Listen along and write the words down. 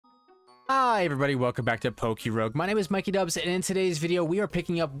Hi everybody, welcome back to PokeRogue. My name is Mikey Dubs, and in today's video we are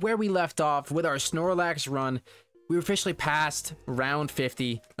picking up where we left off with our Snorlax run. We officially passed round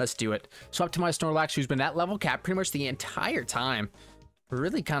 50. Let's do it. So up to my Snorlax, who's been at level cap pretty much the entire time.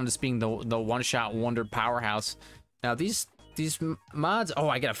 Really kind of just being the one-shot wonder powerhouse. Now these mods, oh,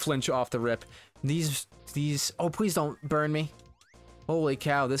 I gotta flinch off the rip. These, oh, please don't burn me. Holy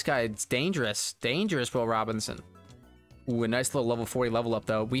cow, this guy is dangerous. Dangerous, Will Robinson. Ooh, a nice little level 40 level up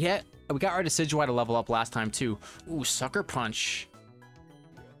though. We got our Decidueye to level up last time too. Ooh, Sucker Punch.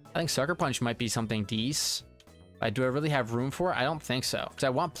 I think Sucker Punch might be something decent. Do I really have room for it? I don't think so, because I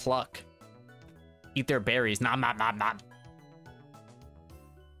want Pluck. Eat their berries. Nom nom nom nom.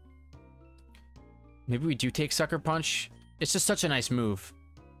 Maybe we do take Sucker Punch. It's just such a nice move.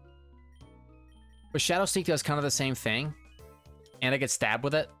 But Shadow Sneak does kind of the same thing. And I get stabbed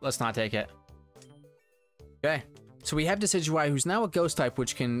with it. Let's not take it. Okay. So we have Decidueye, who's now a Ghost type,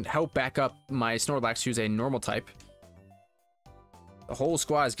 which can help back up my Snorlax, who's a normal type. The whole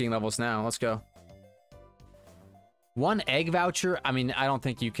squad is getting levels now. Let's go. One egg voucher. I mean, I don't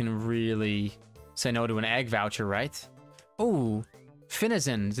think you can really say no to an egg voucher, right? Oh,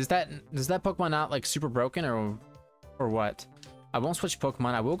 Finizen. Does that Pokemon not like super broken or what? I won't switch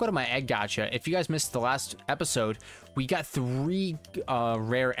Pokemon. I will go to my egg gacha. If you guys missed the last episode, we got 3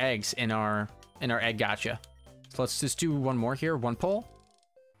 rare eggs in our egg gacha. So let's just do one more here. One pull.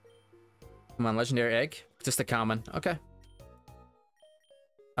 Come on, legendary egg. Just a common. Okay.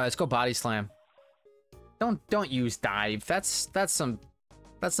 Let's go body slam. Don't use dive. That's some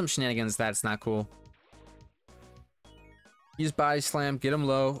shenanigans. That's not cool. Use body slam. Get him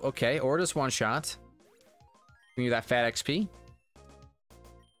low. Okay. Or just one shot. Give you that fat XP.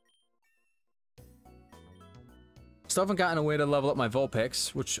 Still haven't gotten a way to level up my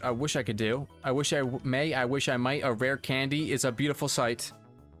Vulpix, which I wish I could do. I wish I might. A rare candy is a beautiful sight.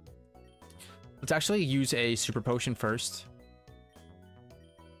 Let's actually use a super potion first.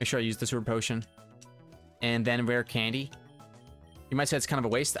 Make sure I use the super potion. And then rare candy. You might say it's kind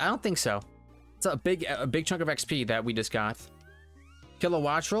of a waste. I don't think so. It's a big chunk of XP that we just got.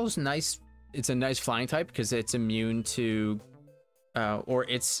 Kilowattrel's nice. It's a nice flying type because it's immune to,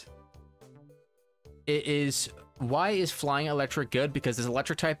 why is flying electric good? Because it's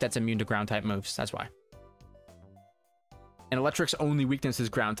electric type that's immune to ground type moves. That's why. And electric's only weakness is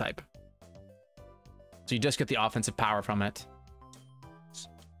ground type. So you just get the offensive power from it.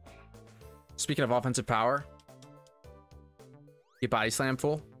 Speaking of offensive power, get body slam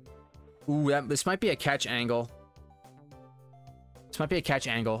full. Ooh, this might be a catch angle. This might be a catch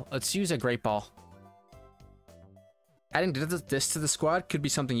angle. Let's use a Great Ball. Adding this to the squad could be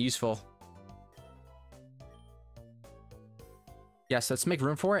something useful. Yes, let's make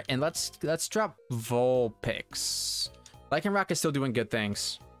room for it, and let's drop Vulpix. Lycanroc is still doing good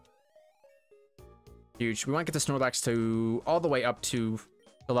things. Huge. We want to get the Snorlax to all the way up to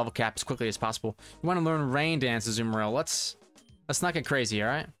the level cap as quickly as possible. We want to learn Rain Dance, Azumarill. Let's not get crazy, all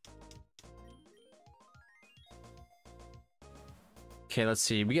right? Okay, let's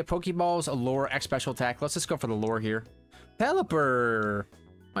see. We get Pokeballs, a lure, X special attack. Let's just go for the lure here. Pelipper!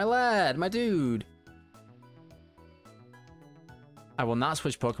 My lad, my dude. I will not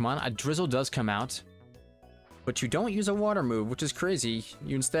switch Pokemon. A Drizzle does come out. But you don't use a water move, which is crazy.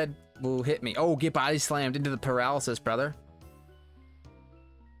 You instead will hit me. Oh, get body slammed into the paralysis, brother.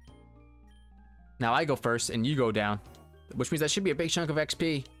 Now I go first and you go down. Which means that should be a big chunk of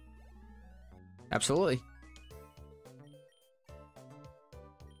XP. Absolutely.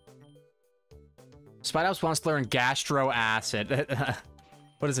 Spidops wants to learn Gastro Acid.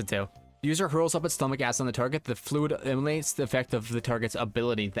 What does it do? The user hurls up its stomach acid on the target. The fluid eliminates the effect of the target's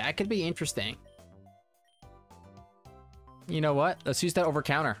ability. That could be interesting. You know what? Let's use that over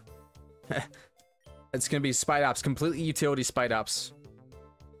counter. It's going to be Spidops. Completely utility Spidops.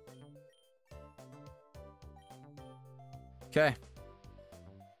 Okay.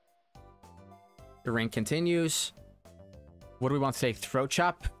 The ring continues. What do we want to take? Throat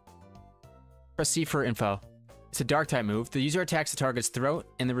Chop? Press C for info. It's a dark type move. The user attacks the target's throat,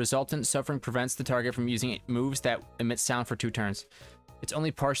 and the resultant suffering prevents the target from using moves that emit sound for 2 turns. It's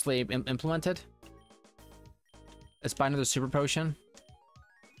only partially implemented. Let's buy another super potion.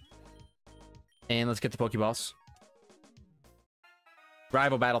 And let's get the Pokeballs.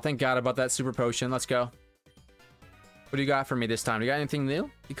 Rival battle. Thank God about that super potion. Let's go. What do you got for me this time? Do you got anything new?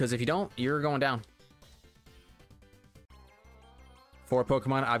 Because if you don't, you're going down. 4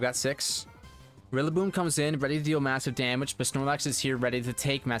 Pokemon. I've got 6. Rillaboom comes in, ready to deal massive damage, but Snorlax is here ready to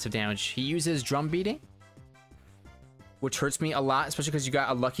take massive damage. He uses Drum Beating, which hurts me a lot, especially because you got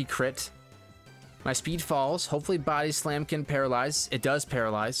a lucky crit. My speed falls. Hopefully Body Slam can paralyze. It does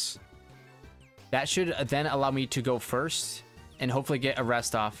paralyze. That should then allow me to go first and hopefully get a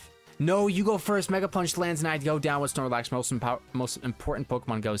rest off. No, you go first. Mega Punch lands and I go down with Snorlax. Most important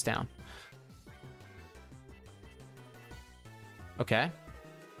Pokemon goes down. Okay.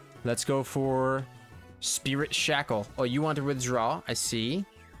 Let's go for Spirit Shackle. Oh, you want to withdraw? I see.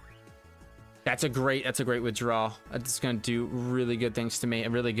 That's a great withdrawal. That's gonna do really good things to me. A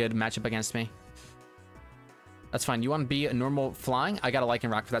really good matchup against me. That's fine. You want to be a normal flying? I got a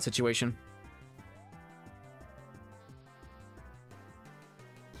Lycanroc for that situation.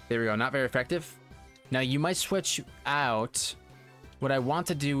 There we go. Not very effective. Now you might switch out. What I want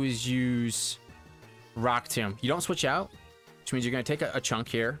to do is use Rock Tomb. You don't switch out, which means you're gonna take a chunk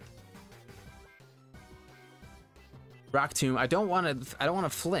here. Rock Tomb. I don't want to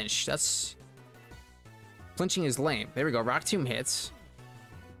flinch. Flinching is lame. There we go. Rock Tomb hits.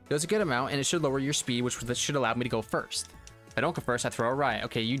 Does a good amount, and it should lower your speed, which should allow me to go first. If I don't go first, I throw a Riot.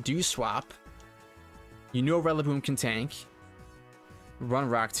 Okay, you do swap. You know Rillaboom can tank. Run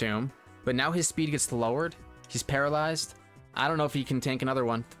Rock Tomb. But now his speed gets lowered. He's paralyzed. I don't know if he can tank another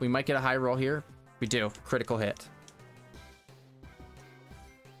one. We might get a high roll here. We do. Critical hit.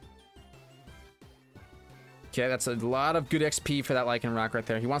 Okay, that's a lot of good XP for that Lycanroc right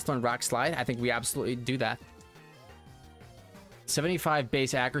there. He wants to learn Rock Slide. I think we absolutely do that. 75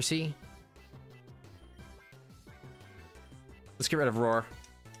 base accuracy. Let's get rid of Roar.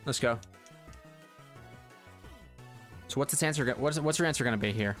 Let's go. So what's its answer? What's your answer gonna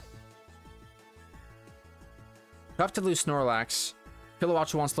be here? Tough to lose Snorlax.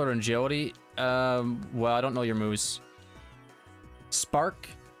 Kilowatts wants to learn Agility. Well, I don't know your moves. Spark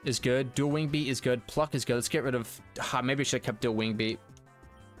is good. Dual Wing Beat is good. Pluck is good. Let's get rid of... maybe I should have kept Dual Wing Beat.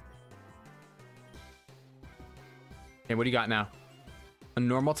 Okay, what do you got now? A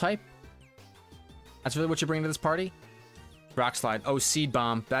normal type? That's really what you're bringing to this party? Rock Slide. Oh, Seed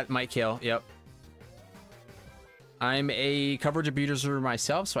Bomb. That might kill. Yep. I'm a coverage abuser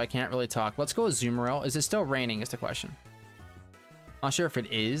myself, so I can't really talk. Let's go with Zoomerel. Is it still raining is the question. Not sure if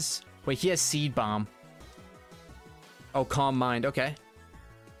it is. Wait, he has Seed Bomb. Oh, Calm Mind. Okay.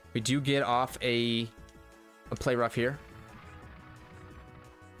 We do get off a play rough here.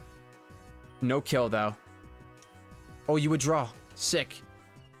 No kill, though. Oh, you would draw. Sick.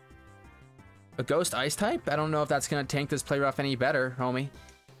 A Ghost Ice type? I don't know if that's going to tank this play rough any better, homie.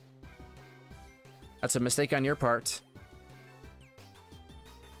 That's a mistake on your part.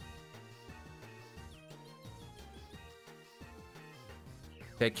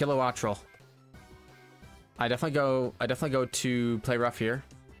 Okay, Kilowattrel. I definitely go to play rough here.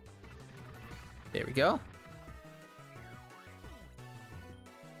 There we go.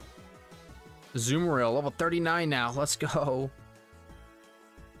 Zoomeril, level 39 now. Let's go.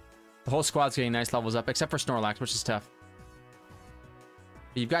 The whole squad's getting nice levels up, except for Snorlax, which is tough.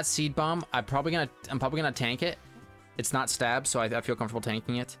 You've got Seed Bomb. I'm probably gonna tank it. It's not stab, so I feel comfortable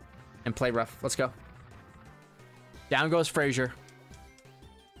tanking it. And play rough. Let's go. Down goes Frazier.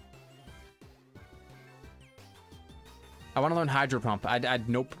 I want to learn Hydro Pump.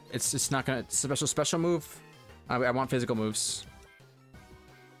 Nope. It's not gonna. It's a special move. I want physical moves.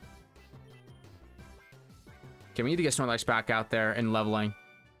 Okay, we need to get Snorlax back out there and leveling.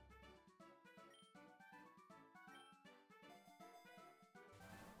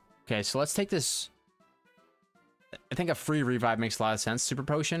 Okay, so let's take this. I think a free revive makes a lot of sense. Super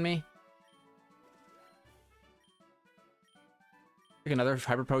Potion me. Take another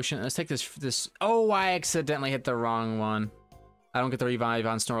Hyper Potion. Let's take this. Oh, I accidentally hit the wrong one. I don't get the revive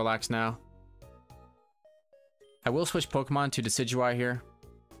on Snorlax now. I will switch Pokemon to Decidueye here.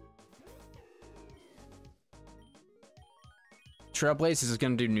 Trailblaze is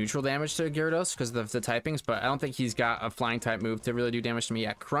going to do neutral damage to Gyarados because of the typings, but I don't think he's got a flying type move to really do damage to me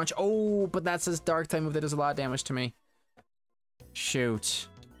yet. Crunch. Oh, but that's his dark type move that does a lot of damage to me. Shoot.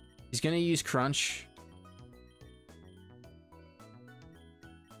 He's going to use Crunch.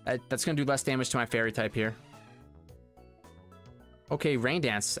 That's going to do less damage to my fairy type here. Okay, Rain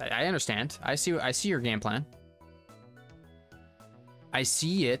Dance. I understand. I see your game plan. I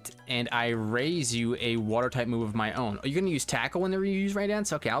see it, and I raise you a water type move of my own. Are you going to use Tackle when you use Rain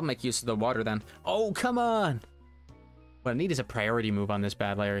Dance? Okay, I'll make use of the water then. Oh, come on! What I need is a priority move on this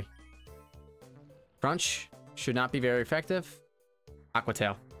bad Larry. Crunch should not be very effective. Aqua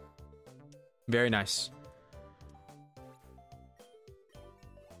Tail. Very nice.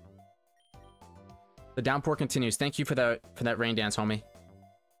 The downpour continues. Thank you for that Rain Dance, homie.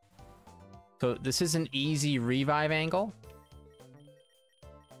 So this is an easy revive angle.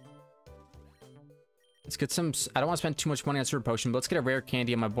 Let's get some... I don't want to spend too much money on Super Potion, but let's get a rare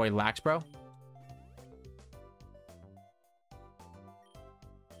candy on my boy Laxbro.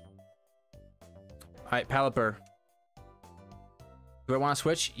 Alright, Pelipper. Do I want to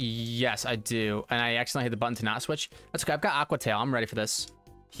switch? Yes, I do. And I accidentally hit the button to not switch. That's okay. I've got Aqua Tail. I'm ready for this.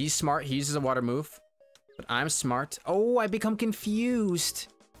 He's smart. He uses a water move. But I'm smart. Oh, I become confused.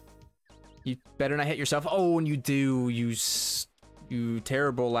 You better not hit yourself. Oh, and you do. You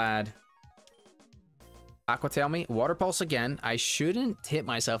terrible lad. Aqua Tail me. Water Pulse again. I shouldn't hit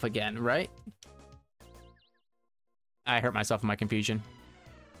myself again, right? I hurt myself in my confusion.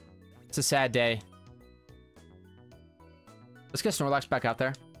 It's a sad day. Let's get Snorlax back out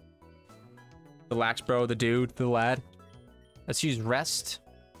there. The Lax bro, the dude, the lad. Let's use Rest.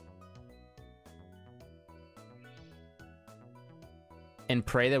 And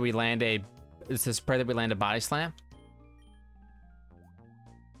pray that we land a... pray that we land a Body Slam.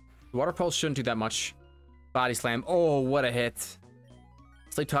 The Water Pulse shouldn't do that much. Body Slam. Oh, what a hit.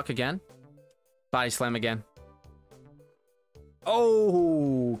 Sleep Talk again. Body Slam again.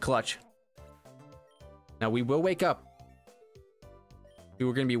 Oh, clutch. Now we will wake up.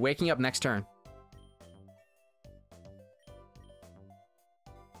 We're going to be waking up next turn.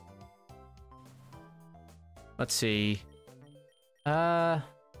 Let's see. Does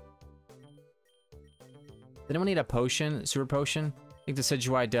anyone need a potion? Super potion? I think the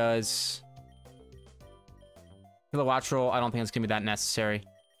Decidueye does. Kilowattrel, I don't think it's going to be that necessary.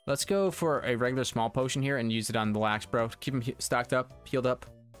 Let's go for a regular small potion here and use it on the Lax bro. Keep him stocked up, healed up.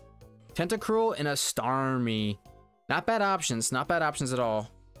 Tentacruel and a Starmie. Not bad options. Not bad options at all.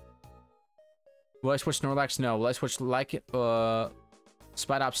 Will I switch Snorlax? No. Will I switch Spidops?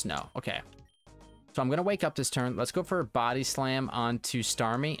 No. Okay. So I'm going to wake up this turn. Let's go for a Body Slam onto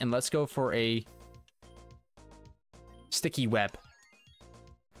Starmie. And let's go for a Sticky Web.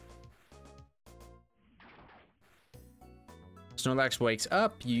 Snorlax wakes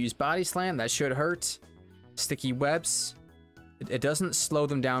up. You use Body Slam. That should hurt. Sticky Webs. It doesn't slow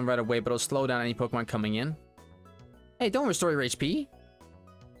them down right away, but it'll slow down any Pokemon coming in. Hey, don't restore your HP.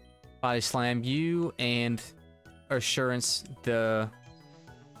 Body Slam you and Assurance the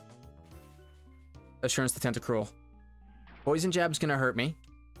Tentacruel. Poison Jab's gonna hurt me.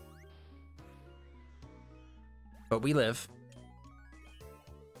 But we live.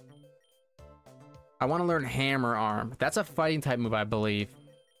 I want to learn Hammer Arm. That's a fighting type move, I believe.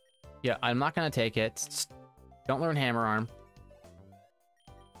 Yeah, I'm not gonna take it. Don't learn Hammer Arm.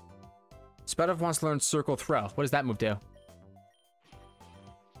 Spidoff wants to learn Circle Throw. What does that move do?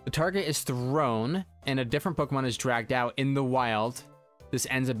 The target is thrown, and a different Pokemon is dragged out in the wild. This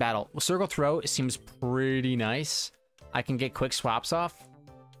ends a battle. Well, Circle Throw seems pretty nice. I can get quick swaps off.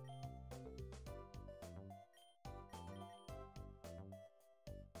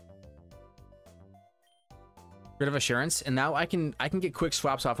 Rid of Assurance, and now I can get quick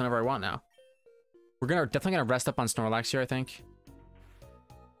swaps off whenever I want now. We're definitely gonna rest up on Snorlax here, I think.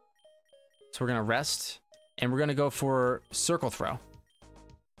 So we're gonna rest, and we're gonna go for Circle Throw.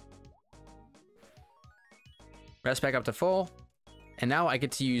 Rest back up to full, and now I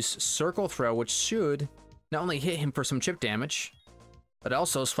get to use Circle Throw, which should not only hit him for some chip damage, but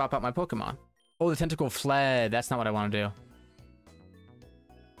also swap out my Pokemon. Oh, the tentacle fled. That's not what I want to do.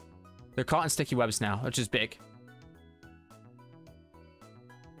 They're caught in sticky webs now, which is big.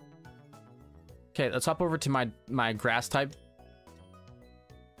 Okay, let's hop over to my grass type.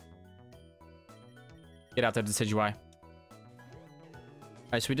 Get out there, Decidueye.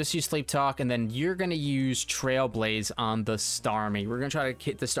 Alright, so we just use Sleep Talk, and then you're going to use Trailblaze on the Starmie. We're going to try to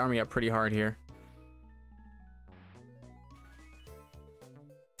hit the Starmie up pretty hard here.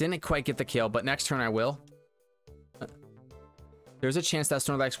 Didn't quite get the kill, but next turn I will. There's a chance that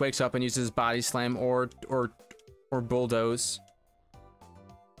Snorlax wakes up and uses Body Slam or Bulldoze.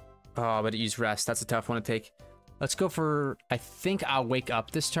 Oh, but it used Rest. That's a tough one to take. Let's go for... I think I'll wake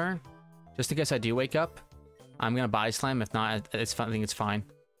up this turn. Just in case I do wake up. I'm going to Body Slam. If not, I think it's fine.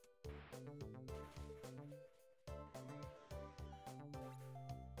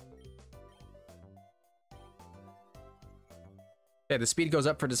 Okay, the speed goes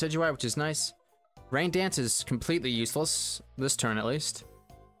up for Decidueye, which is nice. Rain Dance is completely useless. This turn, at least.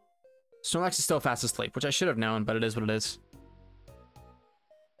 Snorlax is still fast asleep, which I should have known, but it is what it is.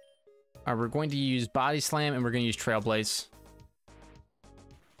 Alright, we're going to use Body Slam, and we're going to use Trailblaze.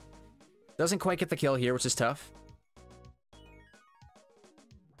 Doesn't quite get the kill here, which is tough.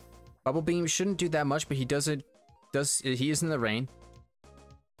 Bubble Beam shouldn't do that much, but he does it. He is in the rain.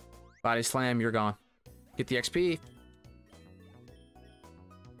 Body Slam, you're gone. Get the XP.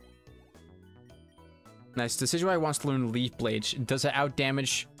 Nice. Decidueye wants to learn Leaf Blade. Does it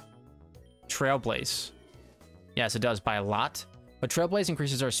outdamage Trailblaze? Yes, it does by a lot. But Trailblaze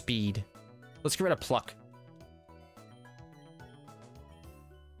increases our speed. Let's get rid of Pluck.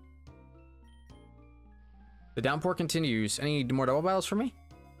 The downpour continues. Any more double battles for me?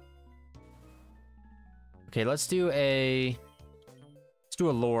 Okay, let's do a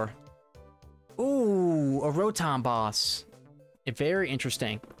lore. Ooh, a Rotom boss. Very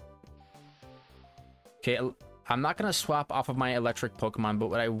interesting. Okay, I'm not gonna swap off of my electric Pokemon, but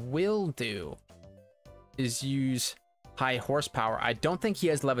what I will do is use high horsepower. I don't think he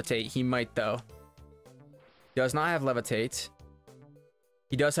has levitate. He might though. Does not have levitate.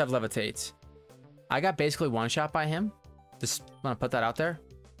 He does have levitate. I got basically one shot by him. Just want to put that out there.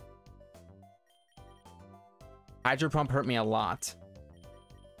 Hydro Pump hurt me a lot.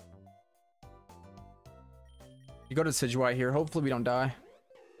 You go to Decidueye here. Hopefully we don't die.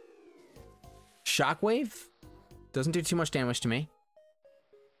 Shockwave doesn't do too much damage to me.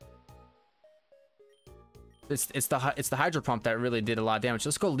 It's the Hydro Pump that really did a lot of damage.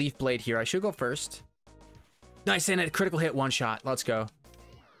 Let's go Leaf Blade here. I should go first. Nice, and a critical hit, one shot. Let's go.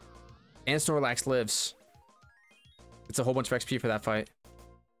 And Snorlax lives. It's a whole bunch of XP for that fight.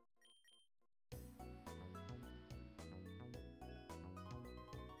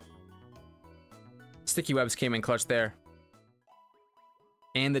 Sticky Webs came in clutch there.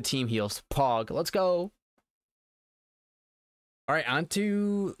 And the team heals. Pog, let's go. All right, on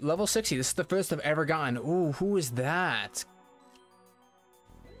to level 60. This is the first I've ever gotten. Ooh, who is that?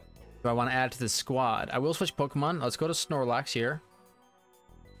 Do I want to add to the squad? I will switch Pokemon. Let's go to Snorlax here.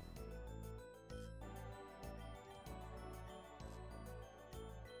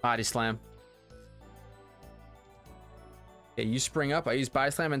 Body Slam. Okay, you spring up. I use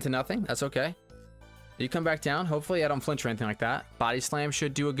Body Slam into nothing. That's okay. You come back down. Hopefully I don't flinch or anything like that. Body Slam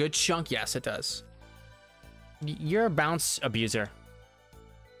should do a good chunk. Yes, it does. You're a bounce abuser.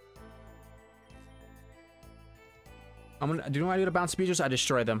 Do you know what I do to bounce abusers? I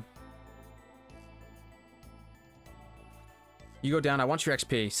destroy them. You go down. I want your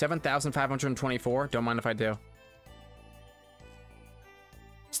XP. 7,524. Don't mind if I do.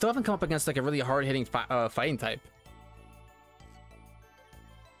 Still haven't come up against like a really hard-hitting fighting type.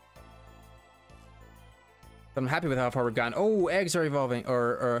 I'm happy with how far we've gotten. Oh, eggs are evolving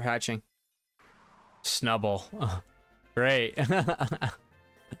or hatching. Snubble. Great.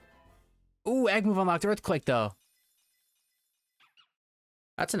 Ooh, egg move unlocked. Earthquake though.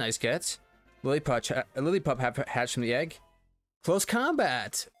 That's a nice get. Lillipup have hatched from the egg. Close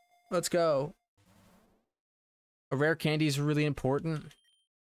combat. Let's go. A rare candy is really important.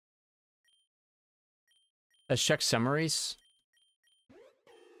 Let's check summaries.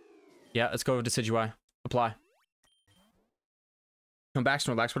 Yeah, let's go over to Decidueye. Apply. Come back,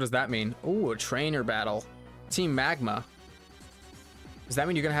 Snorlax. What does that mean? Ooh, a trainer battle. Team Magma. Does that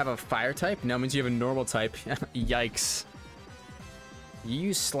mean you're gonna have a fire type? No, it means you have a normal type. Yikes. You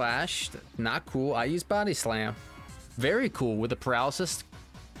use Slash. Not cool. I use Body Slam. Very cool with the paralysis.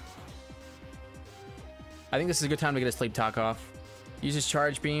 I think this is a good time to get a Sleep Talk off. Uses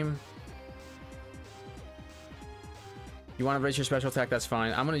Charge Beam. You want to raise your special attack? That's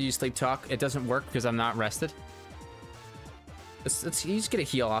fine. I'm going to use Sleep Talk. It doesn't work because I'm not rested. Let's you just get a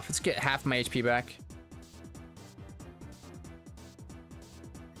heal off. Let's get half my HP back.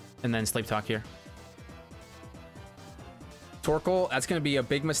 And then Sleep Talk here. Torkoal, that's going to be a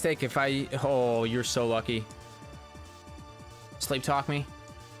big mistake if I... Oh, you're so lucky. Sleep Talk me.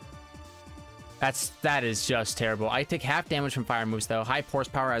 That is just terrible. I take half damage from fire moves, though. High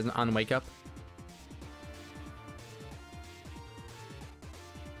horsepower as on Wake Up.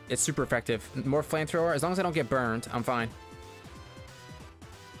 It's super effective. More Flamethrower. As long as I don't get burned, I'm fine.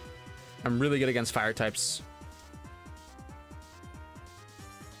 I'm really good against fire types.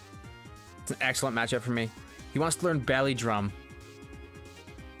 It's an excellent matchup for me. He wants to learn Belly Drum.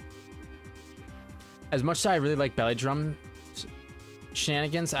 As much as I really like Belly Drum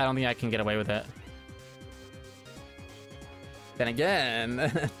shenanigans, I don't think I can get away with it. Then again...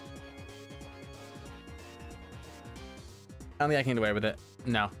 I don't think I can get away with it.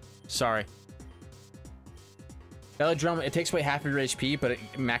 No. Sorry. Belly Drum, it takes away half of your HP, but it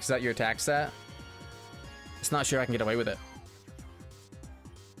maxes out your attack stat. It's not sure I can get away with it.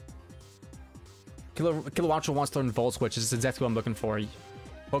 Kilowattrel wants to learn Volt Switch. This is exactly what I'm looking for.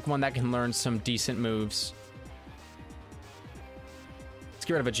 Pokemon that can learn some decent moves. Let's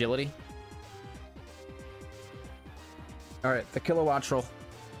get rid of Agility. Alright, the Kilowattrel.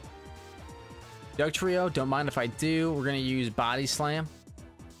 Dugtrio, don't mind if I do. We're going to use Body Slam.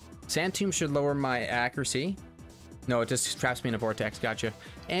 Sand Tomb should lower my accuracy. No, it just traps me in a vortex. Gotcha.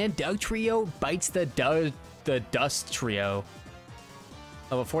 And Dugtrio bites the Dust Trio.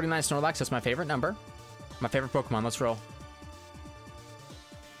 Level 49 Snorlax, that's my favorite number. My favorite Pokemon. Let's roll.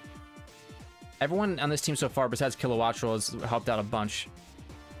 Everyone on this team so far, besides Kilowattrel, has helped out a bunch.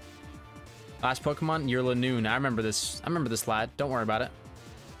 Last Pokemon, you're Lanoon. I remember this. I remember this lad. Don't worry about it.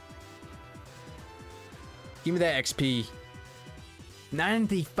 Give me that XP.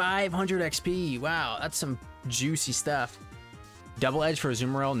 9,500 XP. Wow, that's some juicy stuff. Double Edge for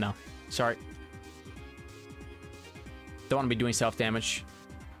Azumarill? No. Sorry. Don't want to be doing self-damage.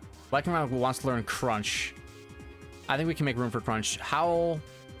 Lycanroc wants to learn Crunch. I think we can make room for Crunch. Howl.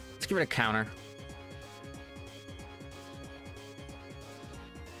 Let's give it a counter.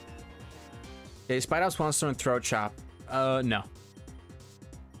 Okay, Spidehouse wants to learn Throat Chop. No.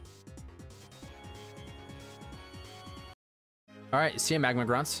 Alright, see ya, Magma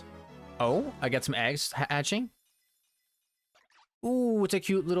Grunts. Oh, I got some eggs hatching. Ooh, it's a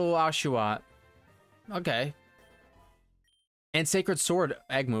cute little Oshawott. Okay. And Sacred Sword,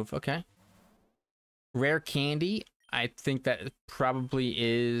 egg move, okay. Rare Candy, I think that probably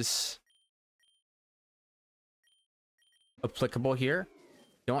is applicable here.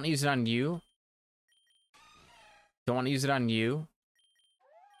 Don't want to use it on you. Don't want to use it on you.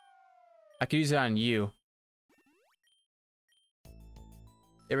 I could use it on you.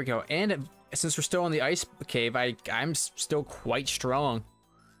 There we go. And since we're still in the ice cave, I'm still quite strong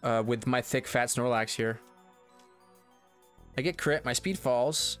with my thick, fat Snorlax here. I get crit. My speed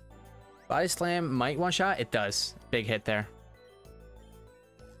falls. Body Slam might one-shot. It does. Big hit there.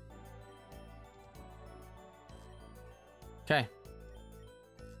 Okay.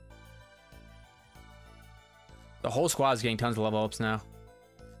 The whole squad's getting tons of level ups now.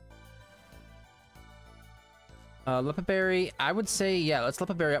 Leopard Berry, I would say, yeah, let's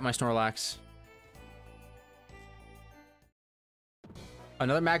Leopard Berry up my Snorlax.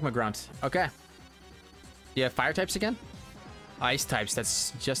 Another Magma Grunt. Okay. Yeah, fire types again? Ice types,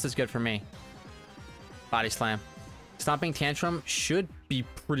 that's just as good for me. Body Slam. Stomping Tantrum should be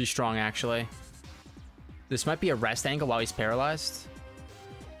pretty strong, actually. This might be a rest angle while he's paralyzed.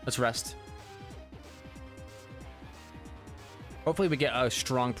 Let's rest. Hopefully we get a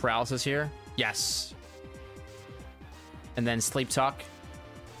strong paralysis here. Yes. And then Sleep Talk.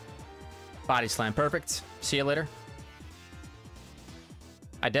 Body Slam. Perfect. See you later.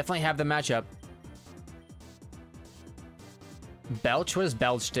 I definitely have the matchup. Belch? What does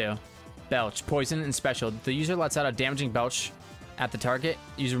Belch do? Belch. Poison and special. The user lets out a damaging belch at the target.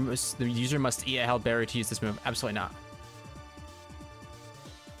 The user must eat a held berry to use this move. Absolutely not.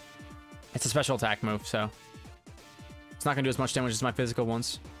 It's a special attack move, so it's not going to do as much damage as my physical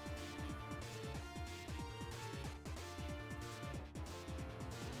ones.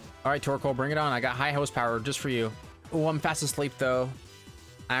 Alright, Torkoal, bring it on. I got high horsepower just for you. Oh, I'm fast asleep, though.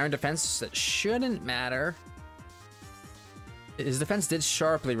 Iron defense, that shouldn't matter. His defense did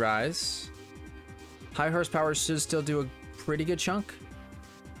sharply rise. High horsepower should still do a pretty good chunk.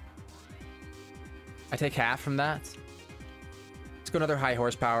 I take half from that. Let's go another high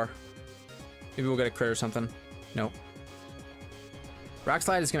horsepower. Maybe we'll get a crit or something. Nope. Rock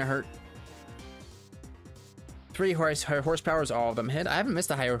Slide is going to hurt. 3 horsepower is all of them hit. I haven't missed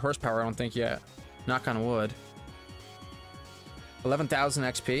a higher horsepower, I don't think, yet. Knock on wood. 11,000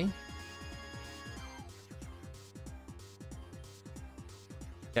 XP.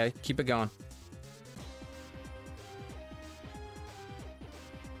 Okay, keep it going.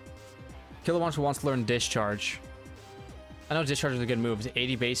 Kilowatts wants to learn Discharge. I know Discharge is a good move. It's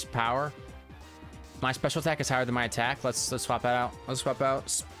 80 base power. My special attack is higher than my attack. Let's swap that out. Let's swap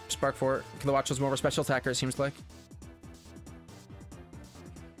out Spark Fort. Kilowatts was more of a special attacker, it seems like.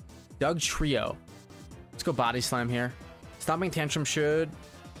 Doug Trio. Let's go Body Slam here. Stomping Tantrum should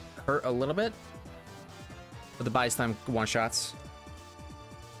hurt a little bit. But the Body Slam one-shots.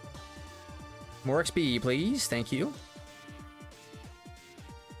 More XP, please. Thank you.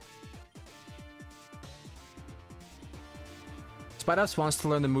 Spidehouse wants to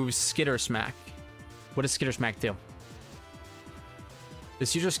learn the move Skitter Smack. What does Skitter Smack do?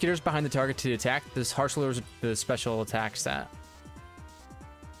 This user skitters behind the target to attack. This harsh lowers the special attack stat.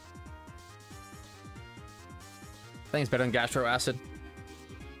 I think it's better than Gastro Acid.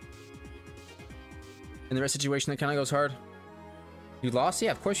 In the rest situation, that kind of goes hard. You lost?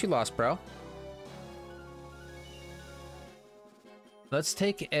 Yeah, of course you lost, bro. Let's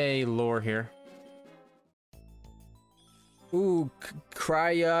take a lure here. Ooh,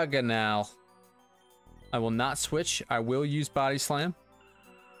 Cryogonal. I will not switch. I will use Body Slam.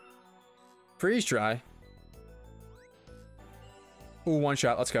 Freeze Dry. Ooh, one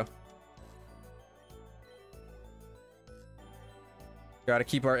shot. Let's go. Gotta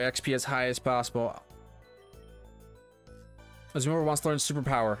keep our XP as high as possible. Azumarill wants to learn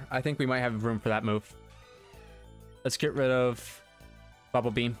Superpower. I think we might have room for that move. Let's get rid of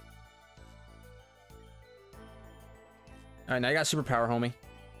Bubble Beam. Alright, now you got Superpower, homie.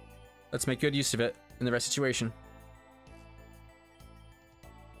 Let's make good use of it in the right situation.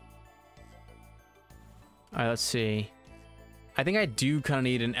 Alright, let's see. I think I do kind of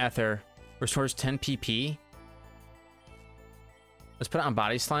need an Ether. Restores 10 PP. Let's put it on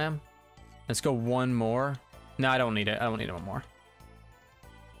Body Slam. Let's go one more. No, I don't need it. I don't need one more.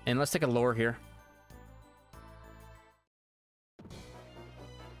 And let's take a lure here.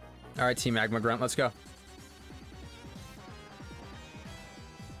 Alright, Team Magma Grunt, let's go.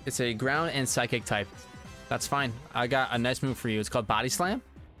 It's a ground and psychic type. That's fine. I got a nice move for you. It's called Body Slam.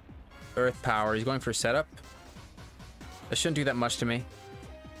 Earth Power. He's going for setup. That shouldn't do that much to me.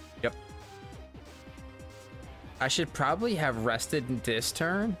 Yep. I should probably have rested this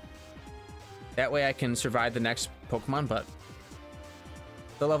turn. That way I can survive the next Pokemon, but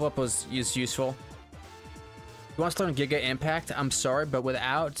the level up is useful. He wants to learn Giga Impact. I'm sorry, but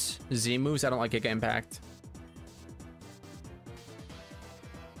without Z moves, I don't like Giga Impact.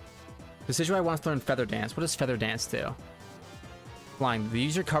 Decidueye wants to learn Feather Dance. What does Feather Dance do? Flying. The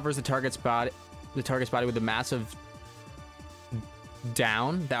user covers the target's body with a massive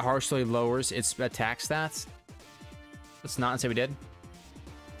down that harshly lowers its attack stats. Let's not say we did.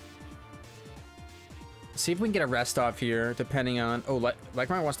 See if we can get a rest off here, depending on... Oh,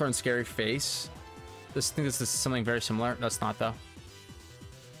 Lycanroc wants to learn Scary Face. I think this is something very similar. That's not, though.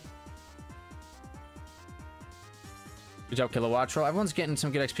 Good job, Kilowattrel. Everyone's getting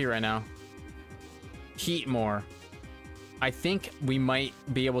some good XP right now. Heat more. I think we might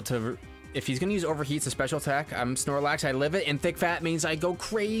be able to... If he's going to use Overheat, it's a special attack. I'm Snorlax, I live it, and Thick Fat means I go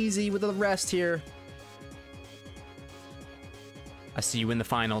crazy with the rest here. I see you in the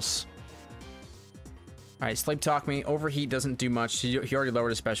finals. Alright, Sleep Talk me. Overheat doesn't do much. He already lowered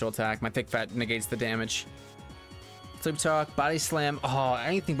his special attack. My Thick Fat negates the damage. Sleep Talk, Body Slam. Oh,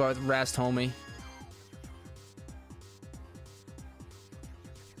 anything but rest, homie.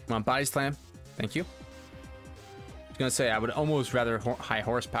 Come on, Body Slam. Thank you. I was going to say, I would almost rather high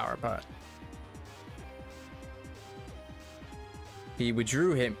horsepower, but... He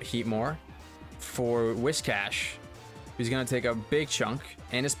withdrew Heat more for Whiscash. He's going to take a big chunk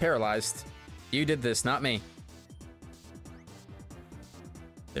and is paralyzed. You did this, not me.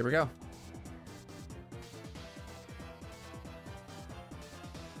 There we go.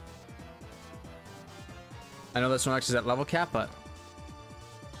 I know that Snorlax is at level cap, but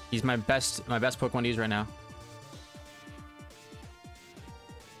he's my best Pokemon to use right now.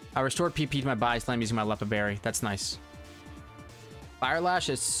 I restored PP to my Body Slam using my Lepa Berry. That's nice. Fire Lash,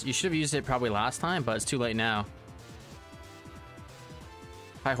 you should have used it probably last time, but it's too late now.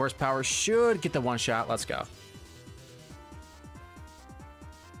 High horsepower should get the one shot. Let's go.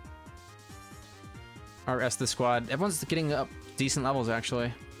 Our rest of the squad. Everyone's getting up decent levels,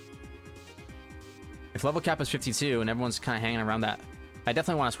 actually. If level cap is 52 and everyone's kind of hanging around that, I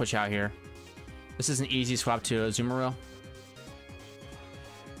definitely want to switch out here. This is an easy swap to a Azumarill.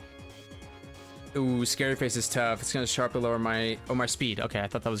 Ooh, Scary Face is tough. It's going to sharply lower my... Oh, my speed. Okay, I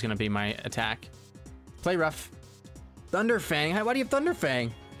thought that was going to be my attack. Play rough. Thunderfang? Why do you have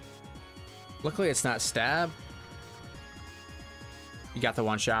Thunderfang? Luckily, it's not Stab. You got the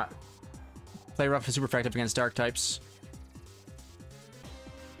one shot. Play rough is super effective against dark types.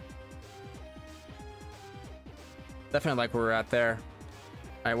 Definitely like where we're at there.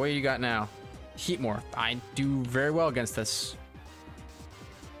 Alright, what do you got now? Heatmore. I do very well against this.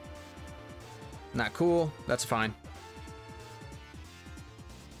 Not cool. That's fine.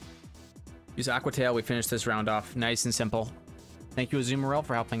 Use Aqua Tail. We finish this round off. Nice and simple. Thank you, Azumarill,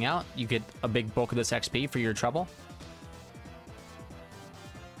 for helping out. You get a big bulk of this XP for your trouble.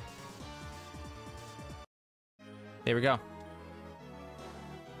 There we go. I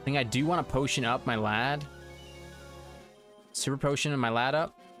think I do want to potion up my lad. Super potion my lad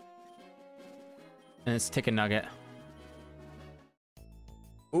up. And let's take a nugget.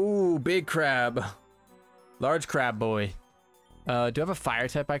 Ooh, big crab. Large crab boy. Do I have a fire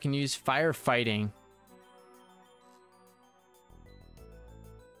type I can use? Fire fighting.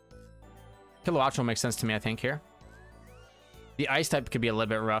 Kilowattrel makes sense to me, I think, here. The ice type could be a little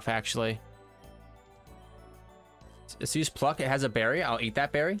bit rough, actually. Let's use Pluck. It has a berry. I'll eat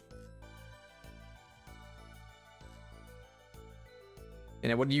that berry. And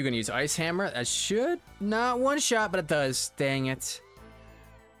then what are you going to use? Ice Hammer? That should not one shot, but it does. Dang it.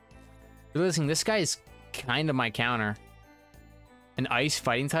 Listen, this guy is kind of my counter. An ice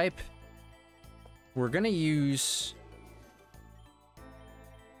fighting type. We're going to use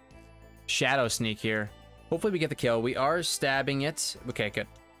Shadow Sneak here. Hopefully we get the kill. We are stabbing it. Okay, good.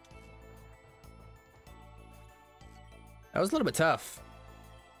 That was a little bit tough.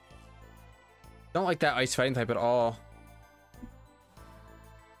 Don't like that ice fighting type at all.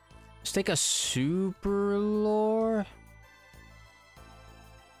 Let's take a super lore.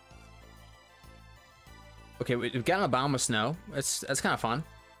 Okay, we've got an Obama Snow. That's kind of fun.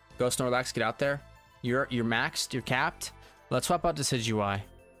 Go Snorlax, get out there. You're maxed, you're capped. Let's swap out Decidueye.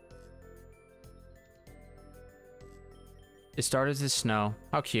 It started as snow.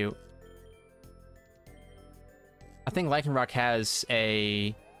 How cute. I think Lycanroc has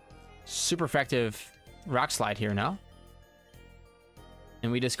a super effective Rock Slide here, no?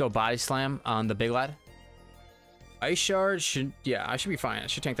 And we just go Body Slam on the big lad. Ice Shard should, yeah, I should be fine. I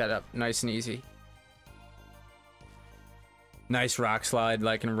should tank that up nice and easy. Nice Rock Slide,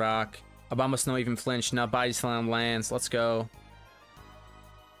 Lycanroc. Obama Snow even flinched. Now Body Slam lands. Let's go.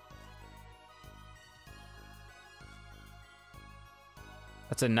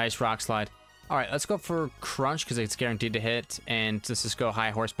 That's a nice Rock Slide. All right, let's go for Crunch because it's guaranteed to hit. And let's just go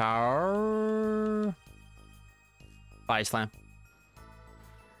high horsepower. Body Slam.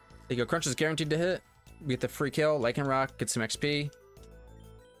 There you go. Crunch is guaranteed to hit. We get the free kill. Lycanroc, get some XP.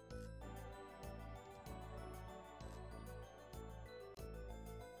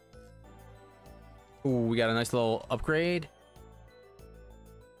 Ooh, we got a nice little upgrade.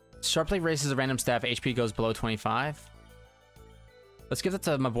 Sharply raises a random stat if HP goes below 25. Let's give that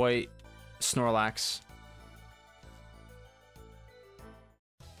to my boy Snorlax.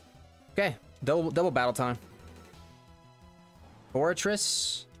 Okay, double battle time.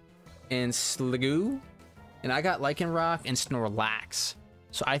 Fortress and Sliggoo. And I got Lycanroc and Snorlax.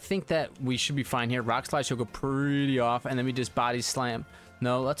 So I think that we should be fine here. Rock Slide should go pretty off, and then we just Body Slam.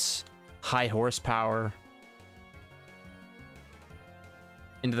 No, let's high horsepower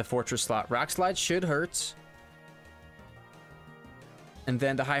into the Fortress slot. Rock Slide should hurt. And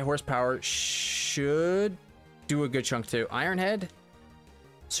then the high horsepower should do a good chunk too. Iron Head,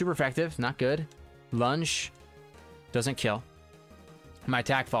 super effective, not good. Lunge, doesn't kill. My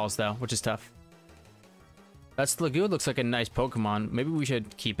attack falls though, which is tough. That Sliggoo looks like a nice Pokemon. Maybe we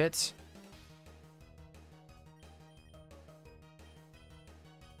should keep it.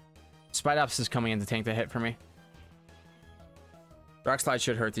 Spidops is coming in to tank the hit for me. Rock Slide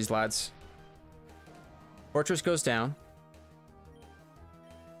should hurt these lads. Fortress goes down.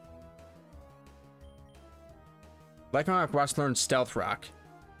 Lycanroc wants to learn Stealth Rock.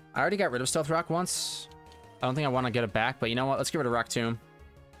 I already got rid of Stealth Rock once. I don't think I want to get it back, but you know what? Let's get rid of Rock Tomb.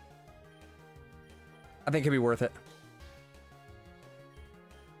 I think it'd be worth it.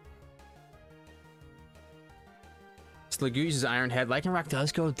 Sliggoo uses Iron Head. Lycanroc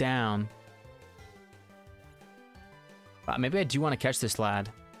does go down. Maybe I do want to catch this lad.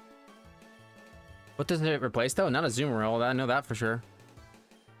 What does it replace though? Not a Zoomeril. I know that for sure.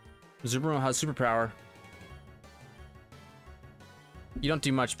 Zoomeril has superpower. You don't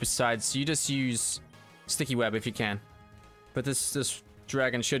do much besides, you just use Sticky Web if you can. But this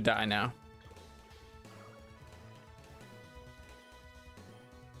dragon should die now.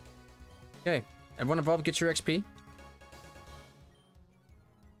 Okay, everyone involved, get your XP.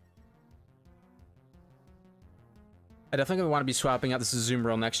 I definitely want to be swapping out this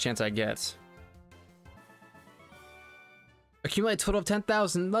Zoomeril next chance I get. Accumulate a total of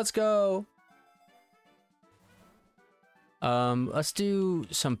 10,000. Let's go. Let's do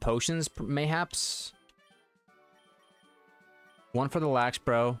some potions, mayhaps. One for the Lax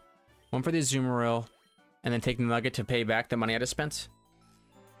Bro, one for the Zoomeril, and then take the Nugget to pay back the money I just spent.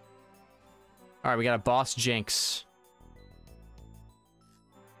 Alright, we got a Boss Jinx.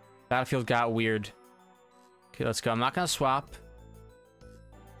 Battlefield got weird. Okay, let's go. I'm not gonna swap.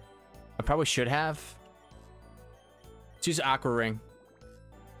 I probably should have. Let's use Aqua Ring.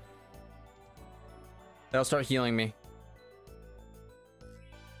 That'll start healing me.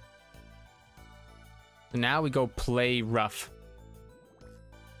 And now we go play rough.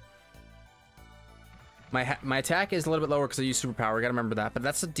 My attack is a little bit lower because I use superpower. Gotta remember that, but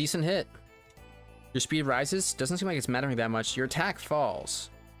that's a decent hit. Your speed rises. Doesn't seem like it's mattering that much. Your attack falls.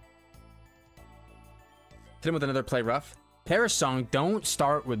 Hit him with another play rough. Paris Song, don't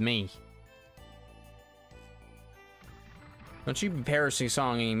start with me. Don't you be Paris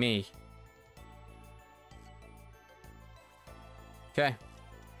Songing me. Okay.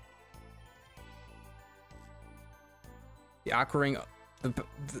 The Aqua Ring, the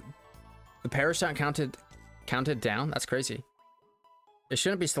Parasite counted down? That's crazy. It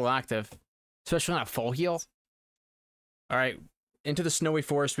shouldn't be still active. Especially not full heal. Alright, into the Snowy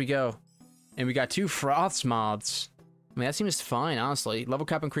Forest we go. And we got 2 Froths mods. I mean, that seems fine, honestly. Level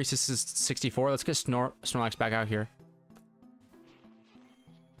cap increases to 64. Let's get Snorlax back out here.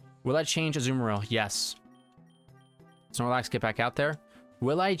 Will I change a Zoomeril? Yes. Snorlax, get back out there.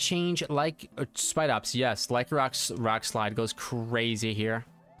 Will I change Spidops? Yes. Lycanroc's Rock Slide goes crazy here.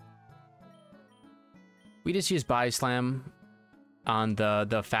 We just use Body Slam on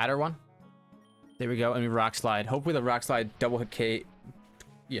the fatter one. There we go, and we Rock Slide. Hopefully the Rock Slide double hit K.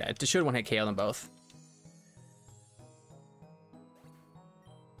 Yeah, it should one hit KO them both.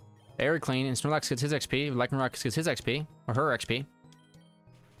 Very clean, and Snorlax gets his XP. Lycanroc gets his XP, or her XP.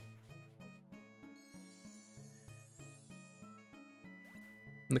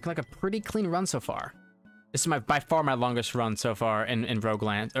 Looking like a pretty clean run so far. This is by far my longest run so far in Rogue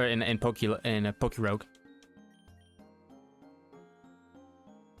Land, or in PokeRogue.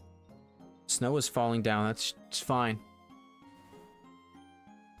 Snow is falling down. That's fine.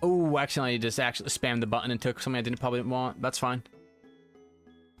 Oh, accidentally just spammed the button and took something I probably didn't want. That's fine.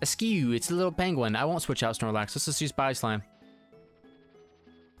 Askew, it's a little penguin. I won't switch out Snorlax. Let's just use Body Slam.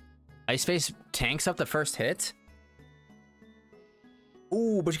 Ice Face tanks up the first hit.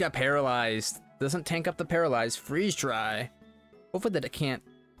 Ooh, but you got paralyzed. Doesn't tank up the paralyzed. Freeze Dry. Hopefully that it can't.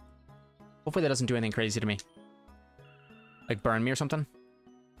 Hopefully that doesn't do anything crazy to me. Like burn me or something.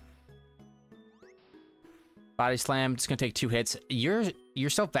 Body Slam. It's gonna take 2 hits. You're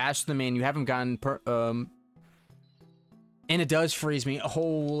so faster than me, and you haven't gotten and it does freeze me.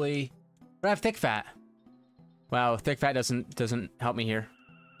 Holy. But I have Thick Fat. Wow, Thick Fat doesn't help me here.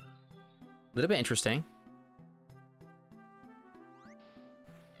 A little bit interesting.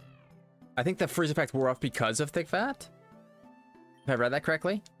 I think the freeze effect wore off because of Thick Fat. Have I read that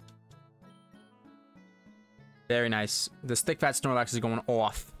correctly? Very nice. This Thick Fat Snorlax is going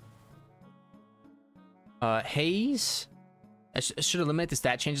off. Haze. I should eliminate the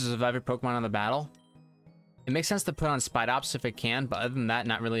stat changes of every Pokemon on the battle. It makes sense to put on Spidops if it can, but other than that,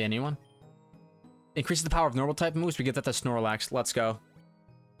 not really anyone. Increases the power of normal type moves. We get that to Snorlax. Let's go.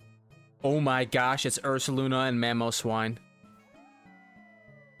 Oh my gosh, it's Ursaluna and Mamoswine.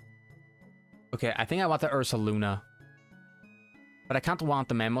 Okay, I think I want the Ursaluna. But I kind of want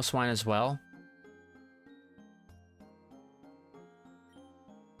the Mamoswine as well.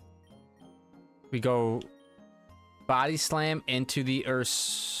 We go Body Slam into the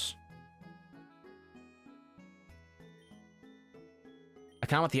I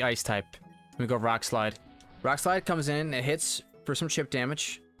kind of want the Ice type. We go Rock Slide. Rock Slide comes in, it hits for some chip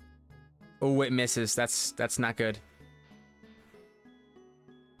damage. Oh, it misses. That's not good.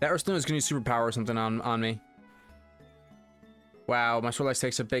 That Ursaluna is going to use Superpower or something on me. Wow, my Snorlax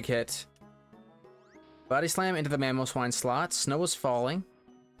takes a big hit. Body Slam into the Mamoswine slot. Snow is falling.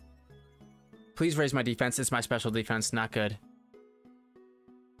 Please raise my defense. It's my special defense. Not good.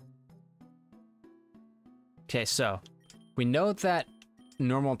 Okay, so we know that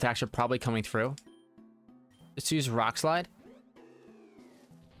normal attacks are probably coming through. Let's use Rock Slide.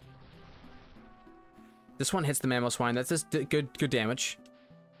 This one hits the Mamoswine. That's just good damage.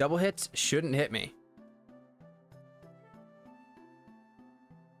 Double hits shouldn't hit me.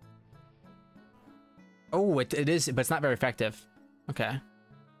 Oh, it is, but it's not very effective. Okay.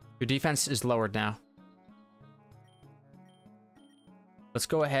 Your defense is lowered now. Let's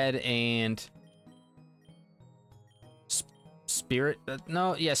go ahead and Spirit.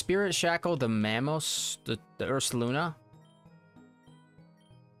 No, yeah, Spirit Shackle the the Ursaluna,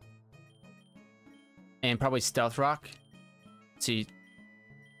 and probably Stealth Rock. Let's see.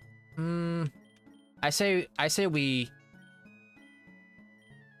 I say we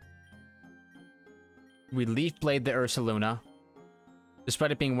Leaf Blade the Ursaluna,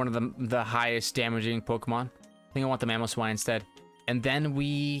 despite it being one of the highest damaging Pokemon. I think I want the Mamoswine instead, and then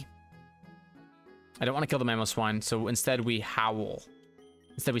I don't want to kill the Mamoswine, so instead we Howl.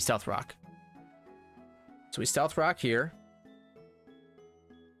 Instead we Stealth Rock. So we Stealth Rock here.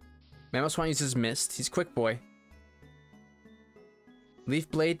 Mamoswine uses Mist. He's Quick Boy.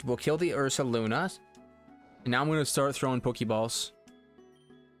 Leaf Blade will kill the Ursaluna. And now I'm going to start throwing Pokeballs.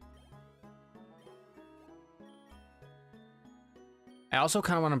 I also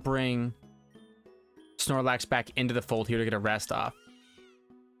kind of want to bring Snorlax back into the fold here to get a rest off.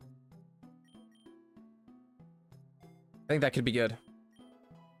 I think that could be good.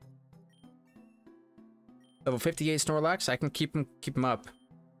 Level 58 Snorlax, I can keep him up.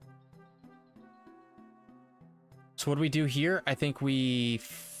 So what do we do here? I think we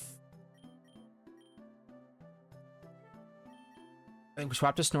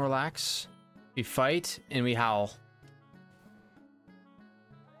swap to Snorlax. We fight and we Howl.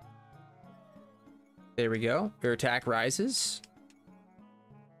 There we go. Your attack rises.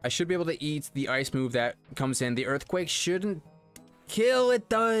 I should be able to eat the ice move that comes in. The Earthquake shouldn't kill. It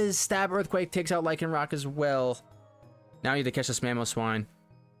does. Stab Earthquake takes out Lycanroc as well. Now I need to catch this Mamoswine.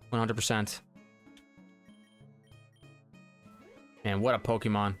 100%. Man, what a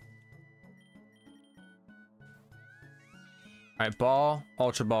Pokemon. Alright, Ball,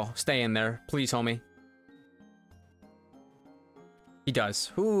 Ultra Ball. Stay in there. Please, homie. He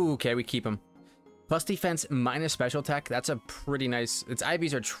does. Ooh, okay, we keep him. Plus defense minus special attack. That's a pretty nice... Its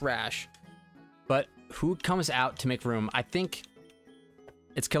IVs are trash. But who comes out to make room? I think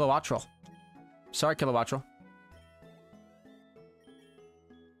it's Kilowattrel. Sorry, Kilowattrel.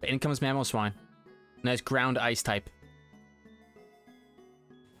 In comes Mamoswine. Nice ground ice type.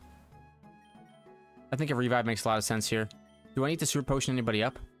 I think a revive makes a lot of sense here. Do I need to super potion anybody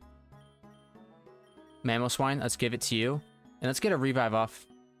up? Mamoswine, let's give it to you. And let's get a revive off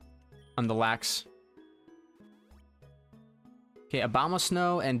on the Lax. Okay,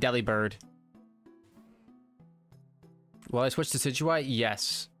 Abomasnow and Delibird. Will I switch to Decidueye?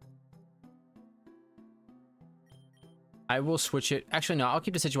 Yes. I will switch it. Actually, no, I'll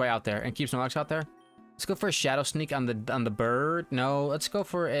keep the Decidueye out there and keep Snorlax out there. Let's go for a Shadow Sneak on the bird. No, let's go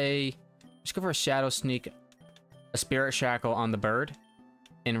for a Shadow Sneak, a Spirit Shackle on the bird,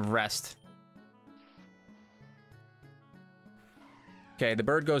 and rest. Okay, the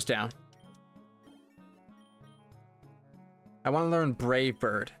bird goes down. I want to learn Brave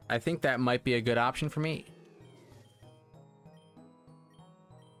Bird. I think that might be a good option for me.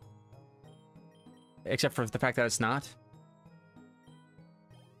 Except for the fact that it's not.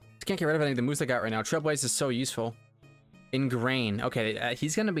 Just can't get rid of any of the moves I got right now. Trailblaze is so useful. Ingrain. Okay,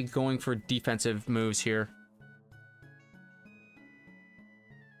 he's going to be going for defensive moves here.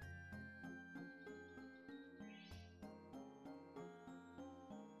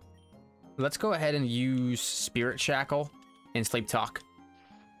 Let's go ahead and use Spirit Shackle and Sleep Talk.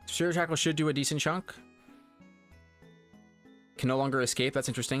 Spirit Shackle should do a decent chunk. Can no longer escape. That's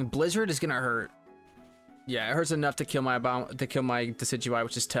interesting. Blizzard is gonna hurt. Yeah, it hurts enough to kill my Decidueye,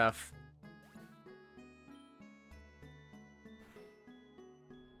 which is tough.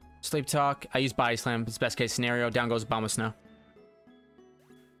 Sleep Talk. I use Body Slam. It's best case scenario. Down goes Abomasnow.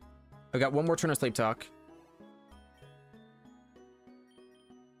 I got one more turn of Sleep Talk.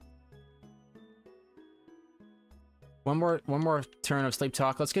 One more turn of Sleep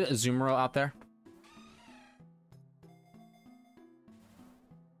Talk. Let's get Azumarill out there.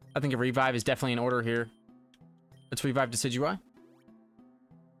 I think a revive is definitely in order here. Let's revive Decidueye.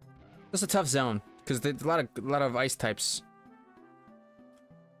 That's a tough zone because there's a lot of ice types.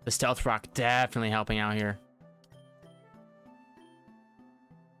 The Stealth Rock definitely helping out here.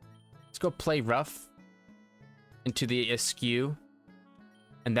 Let's go play rough into the Askew,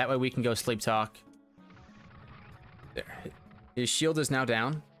 and that way we can go Sleep Talk. There. His shield is now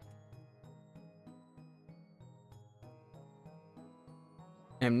down.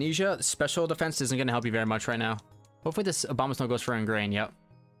 Amnesia, special defense isn't going to help you very much right now. Hopefully this Abomasnow goes for Ingrain, yep.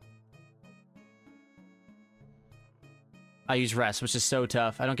 I use Rest, which is so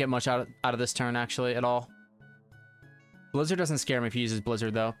tough. I don't get much out of this turn, actually, at all. Blizzard doesn't scare me if he uses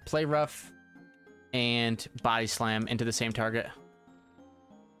Blizzard, though. Play Rough and Body Slam into the same target.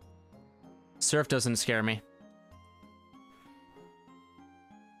 Surf doesn't scare me.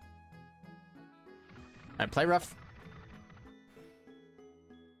 Alright, play rough.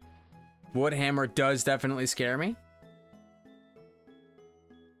 Woodhammer does definitely scare me.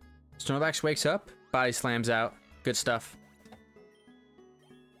 Snorlax wakes up, Body Slams out. Good stuff.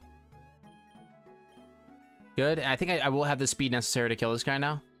 Good. I think I will have the speed necessary to kill this guy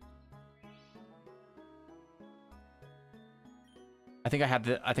now. I think I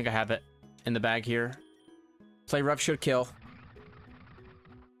have it in the bag here. Play rough should kill.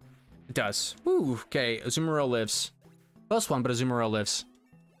 It does. Ooh, okay. Azumarill lives. Close one, but Azumarill lives.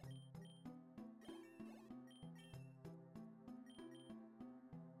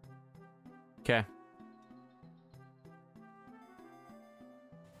 Okay.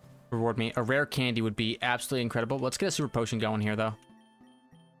 Reward me. A rare candy would be absolutely incredible. Let's get a super potion going here, though.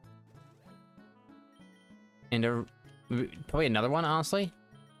 And probably another one, honestly.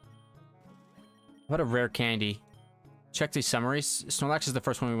 What a rare candy. Check these summaries. Snorlax is the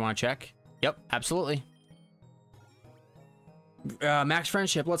first one we want to check. Yep, absolutely. Max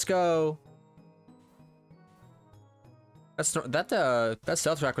Friendship, let's go. That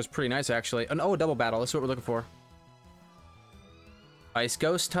Stealth Rock was pretty nice, actually. Oh, a double battle. That's what we're looking for. Ice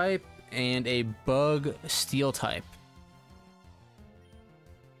Ghost type and a Bug Steel type.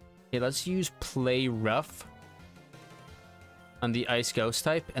 Okay, let's use Play Rough on the Ice Ghost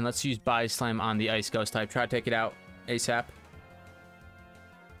type, and let's use Body Slam on the Ice Ghost type. Try to take it out ASAP.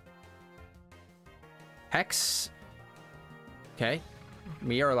 Hex. Okay,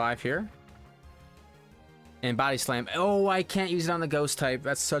 we are alive here. And Body Slam. Oh, I can't use it on the Ghost type.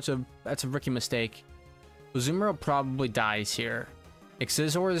 That's a rookie mistake. Azumarill probably dies here.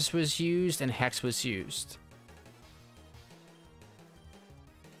 Exizors was used and Hex was used.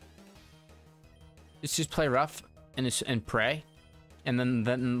 Let's just play rough and pray. and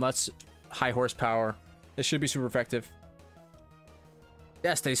then let's high horsepower. This should be super effective.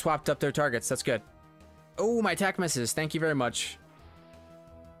 Yes, they swapped up their targets. That's good. Oh, my attack misses. Thank you very much.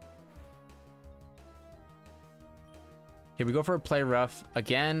 Okay, we go for a play rough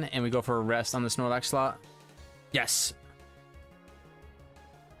again, and we go for a rest on the Snorlax slot. Yes.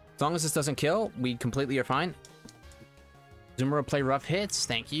 As long as this doesn't kill, we completely are fine. Zoomer play rough hits.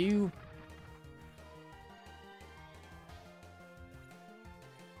 Thank you.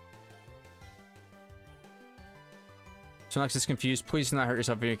 Snorlax is confused. Please do not hurt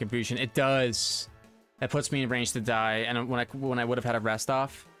yourself in your confusion. It does. That puts me in range to die, and when I would have had a rest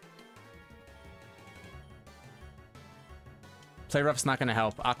off. Play rough's not going to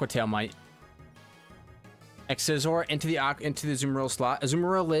help. Aqua Tail might. X-Scissor into the Azumarill slot.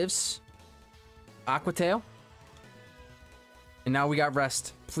 Azumarill lives. Aqua Tail. And now we got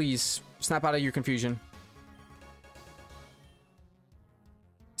rest. Please snap out of your confusion.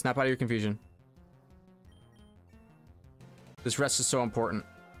 Snap out of your confusion. This rest is so important.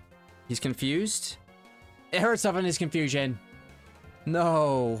 He's confused. It hurts up in his confusion.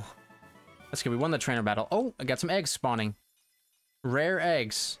 No. That's good. We won the trainer battle. Oh, I got some eggs spawning. Rare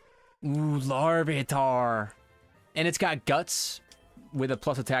eggs. Ooh, Larvitar. And it's got guts with a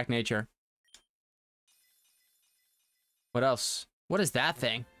plus attack nature. What else? What is that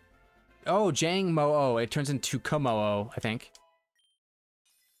thing? Oh, Jang Mo-O. It turns into Komo-O, I think.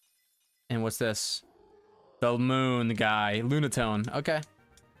 And what's this? The moon guy. Lunatone. Okay.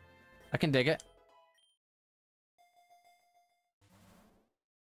 I can dig it.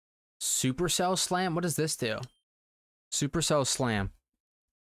 Supercell Slam? What does this do? Supercell Slam.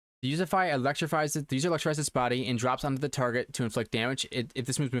 The user electrifies its body and drops onto the target to inflict damage. If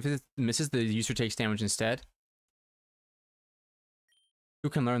this move misses, the user takes damage instead. Who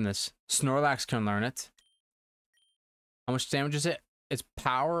can learn this? Snorlax can learn it. How much damage is it? Its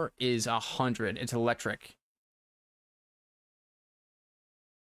power is 100. It's electric.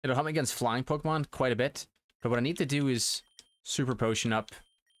 It'll help me against flying Pokemon quite a bit. But what I need to do is Super Potion up.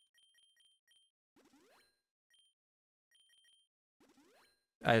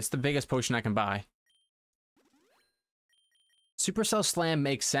 It's the biggest potion I can buy. Supercell Slam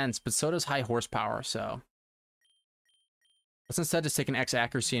makes sense, but so does high horsepower, so... Let's instead just take an X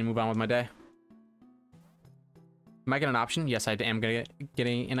accuracy and move on with my day. Am I getting an option? Yes, I am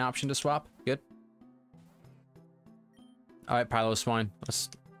getting an option to swap. Good. Alright, Pylo Swine. Let's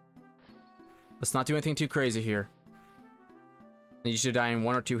not do anything too crazy here. I need you to die in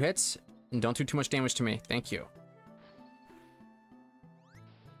 1 or 2 hits, and don't do too much damage to me. Thank you.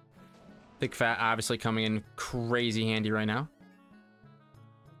 Thick Fat obviously coming in crazy handy right now.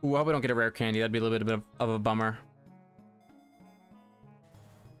 Ooh, I hope we don't get a rare candy. That'd be a little bit of a bummer.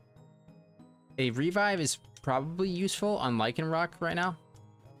 A revive is probably useful on Lycanroc right now.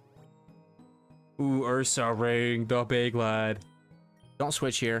 Ooh, Ursa Ring, the big lad. Don't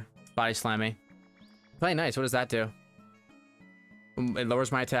switch here. Body slam me. Play nice. What does that do? It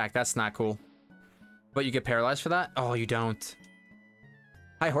lowers my attack. That's not cool. But you get paralyzed for that? Oh, you don't.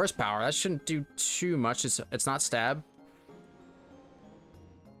 High horsepower. That shouldn't do too much. It's not stab.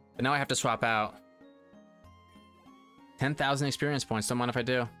 But now I have to swap out. 10,000 experience points. Don't mind if I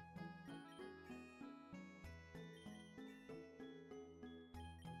do.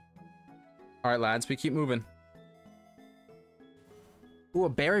 Alright, lads. We keep moving. Ooh, a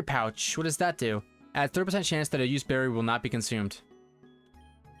berry pouch. What does that do? Add 30% chance that a used berry will not be consumed.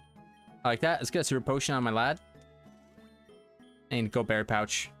 I like that. Let's get a super potion on my lad. And go berry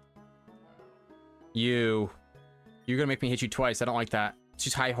pouch. You're gonna make me hit you twice. I don't like that. Let's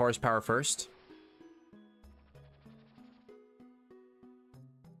use high horsepower first.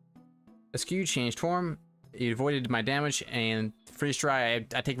 Askew changed form. It avoided my damage, and freeze dry.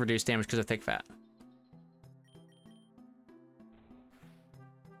 I take reduced damage because of Thick Fat.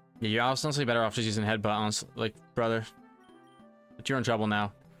 Yeah, you're honestly better off just using headbutt, honestly, like, brother. But you're in trouble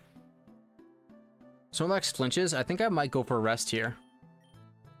now. Snorlax flinches. I think I might go for a rest here.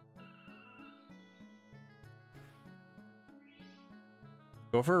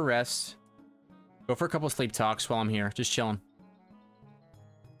 Go for a rest. Go for a couple of sleep talks while I'm here, just chilling.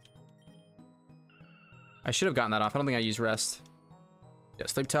 I should have gotten that off. I don't think I used rest. Yeah,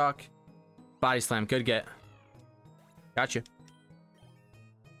 sleep talk. Body slam. Good get. Gotcha.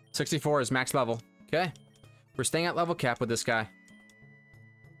 64 is max level. Okay. We're staying at level cap with this guy.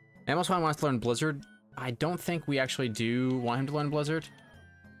 Amoswine wants to learn Blizzard. I don't think we actually do want him to learn Blizzard.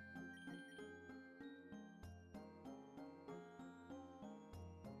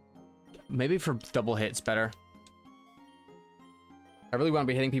 Maybe for double hits better. I really want to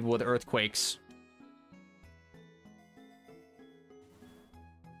be hitting people with earthquakes.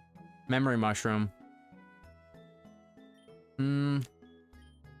 Memory mushroom.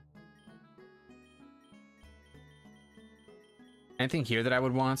 Anything here that I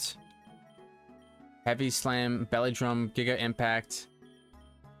would want? Heavy slam, belly drum, giga impact.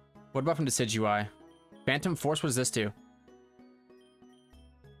 What about from Decidueye? Phantom force, what does this do?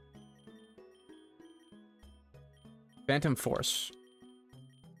 Phantom force.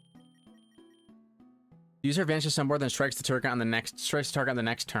 User advances some more than strikes the target on the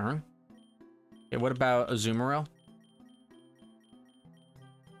next turn. Okay, what about Azumarill?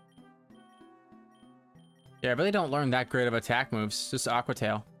 Yeah, I really don't learn that great of attack moves. Just Aqua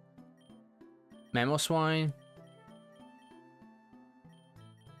Tail. Mamoswine.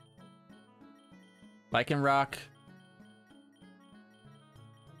 Lycanroc.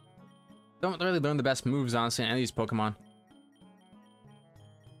 Don't really learn the best moves, honestly, in any of these Pokemon.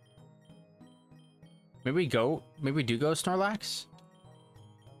 Maybe we do go Snorlax?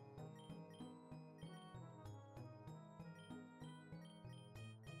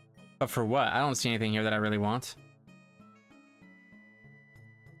 But for what? I don't see anything here that I really want.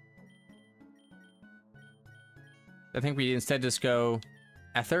 I think we instead just go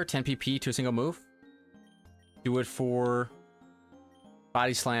Ether, 10 PP to a single move. Do it for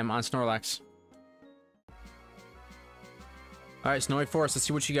Body Slam on Snorlax. Alright, Snowy Forest, let's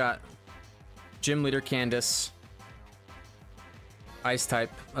see what you got. Gym Leader Candace. Ice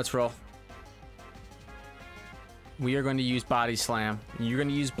type, let's roll. We are going to use Body Slam. You're going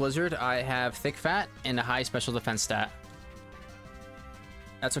to use Blizzard. I have Thick Fat and a high special defense stat.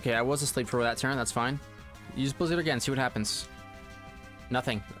 That's okay, I was asleep for that turn, that's fine. Use Blizzard again, see what happens.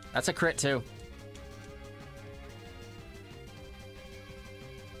 Nothing. That's a crit too.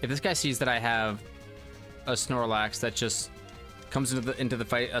 If this guy sees that I have a Snorlax that just comes into the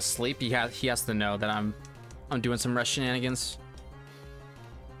fight asleep, he has to know that I'm doing some rush shenanigans.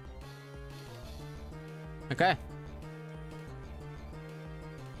 Okay.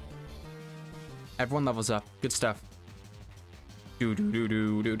 Everyone levels up. Good stuff. Do do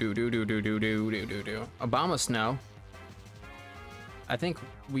do do do do do do do do do do do. Obama Snow. I think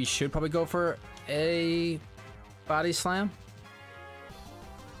we should probably go for a Body Slam.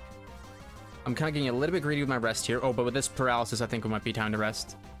 I'm kind of getting a little bit greedy with my rest here. Oh, but with this paralysis, I think it might be time to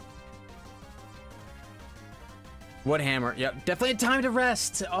rest. Wood Hammer. Yep, definitely time to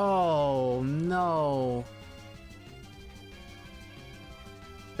rest. Oh, no.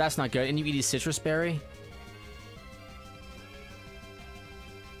 That's not good. And you eat a Citrus Berry?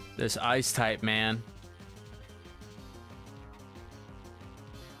 This Ice type, man.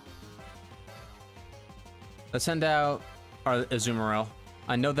 Let's send out our Azumarill.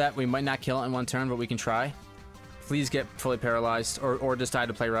 I know that we might not kill it in one turn, but we can try. Please get fully paralyzed or decide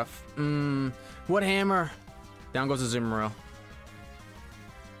to play rough. Wood Hammer. Down goes Azumarill.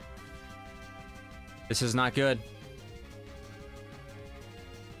 This is not good.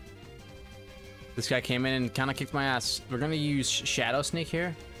 This guy came in and kind of kicked my ass. We're going to use Shadow Sneak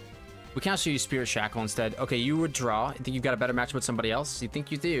here. We can also use Spirit Shackle instead. Okay, you would draw. You think you've got a better matchup with somebody else? You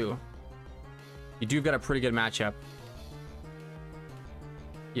think you do? You do got a pretty good matchup.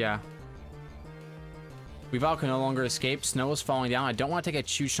 Yeah. We've all can no longer escape. Snow is falling down. I don't want to take a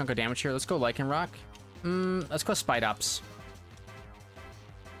huge chunk of damage here. Let's go Lycanroc. Let's go Spidops.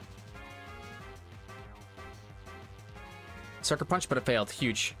 Sucker Punch, but it failed.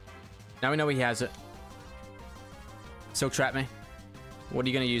 Huge. Now we know he has it. Silk Trap me. What are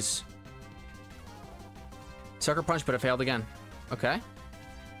you going to use? Sucker Punch, but it failed again. Okay.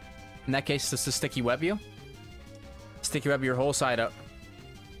 In that case, this is Sticky Web you. Sticky Web your whole side up.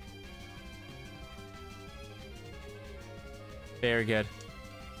 Very good.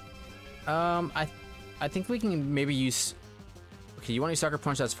 I think we can maybe use... Okay, you want to use Sucker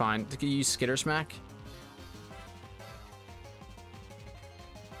Punch? That's fine. You can use Skitter Smack.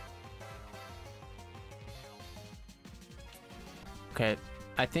 Okay,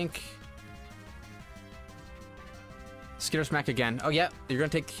 I think... Skitter Smack again. Oh, yeah, you're going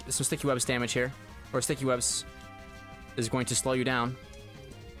to take some Sticky Webs damage here. Or Sticky Webs is going to slow you down.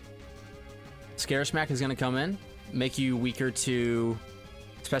 Skitter Smack is going to come in, make you weaker to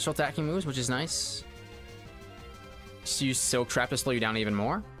special attacking moves, which is nice. Just use Silk Trap to slow you down even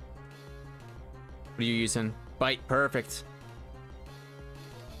more. What are you using? Bite, perfect.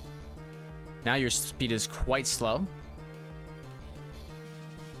 Now your speed is quite slow.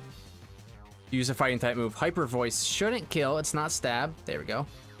 Use a fighting type move. Hyper Voice shouldn't kill. It's not stab. There we go.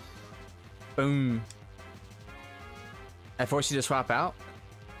 Boom. I force you to swap out.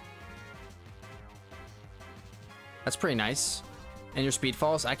 That's pretty nice. And your speed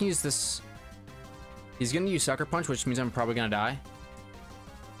falls. I can use this. He's going to use Sucker Punch, which means I'm probably going to die.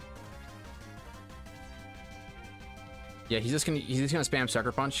 Yeah, he's just gonna spam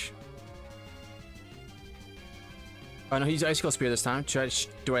Sucker Punch. Oh no, he's Icicle Spear this time.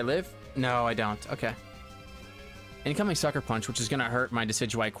 Do I live? No, I don't. Okay. Incoming Sucker Punch, which is gonna hurt my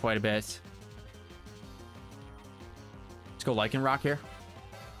Decidueye quite a bit. Let's go Lichen Rock here.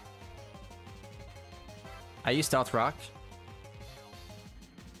 I use Stealth Rock.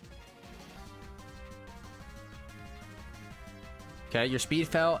 Okay, your speed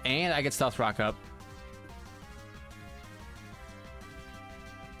fell, and I get Stealth Rock up.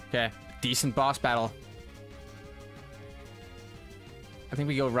 Okay, decent boss battle. I think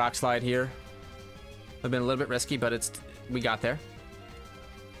we go Rock Slide here. Would have been a little bit risky, but we got there.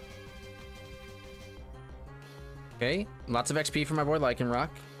 Okay, lots of XP for my boy Lycanroc.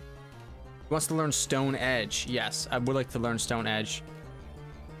 He wants to learn Stone Edge. Yes, I would like to learn Stone Edge.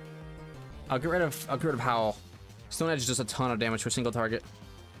 I'll get rid of Howl. Stone Edge does a ton of damage to a single target.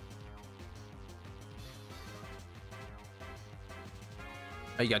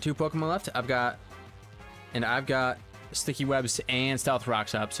 Oh, you got 2 Pokemon left. I've got Sticky Webs and Stealth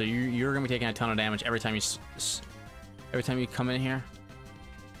Rocks up, so you're gonna be taking a ton of damage every time you come in here.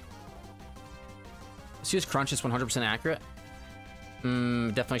 Let's use Crunch. It's 100% accurate.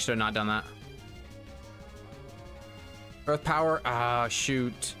 Definitely should have not done that. Earth Power. Ah,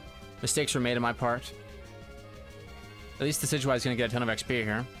 shoot. Mistakes were made on my part. At least the Decidueye is gonna get a ton of XP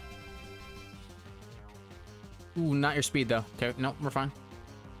here. Ooh, not your speed though. Okay, nope, we're fine.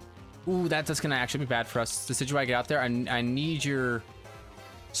 Ooh, that's gonna actually be bad for us. The Decidueye, get out there. I need your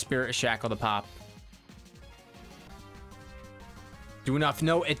Spirit Shackle to pop. Do enough.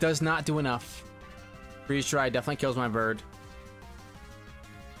 No, it does not do enough. Freeze Dry definitely kills my bird.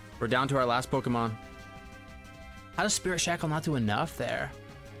 We're down to our last Pokemon. How does Spirit Shackle not do enough there?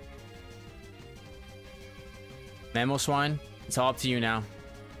 Mamoswine, it's all up to you now.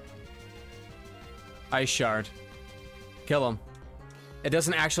 Ice Shard. Kill him. It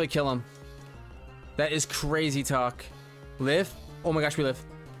doesn't actually kill him. That is crazy talk. Live? Oh my gosh, we live.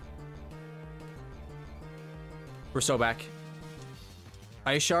 We're so back.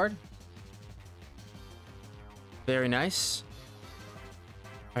 Ice Shard. Very nice.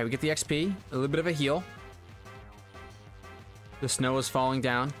 Alright, we get the XP. A little bit of a heal. The snow is falling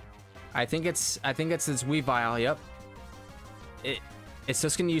down. I think it's this Weavile, yep. It's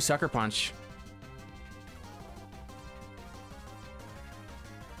just gonna use Sucker Punch.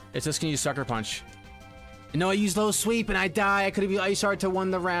 It's just gonna use Sucker Punch. No, I used Low Sweep and I die. I could have used Ice Shard to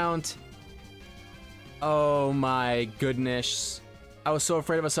win the round. Oh my goodness. I was so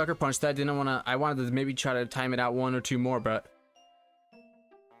afraid of a Sucker Punch that I wanted to maybe try to time it out 1 or 2 more, but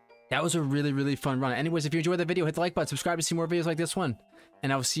that was a really, really fun run. Anyways, if you enjoyed the video, hit the like button, subscribe to see more videos like this one,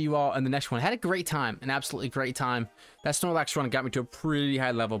 and I will see you all in the next one. I had a great time, an absolutely great time. That Snorlax run got me to a pretty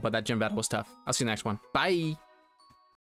high level, but that gym battle was tough. I'll see you next one. Bye!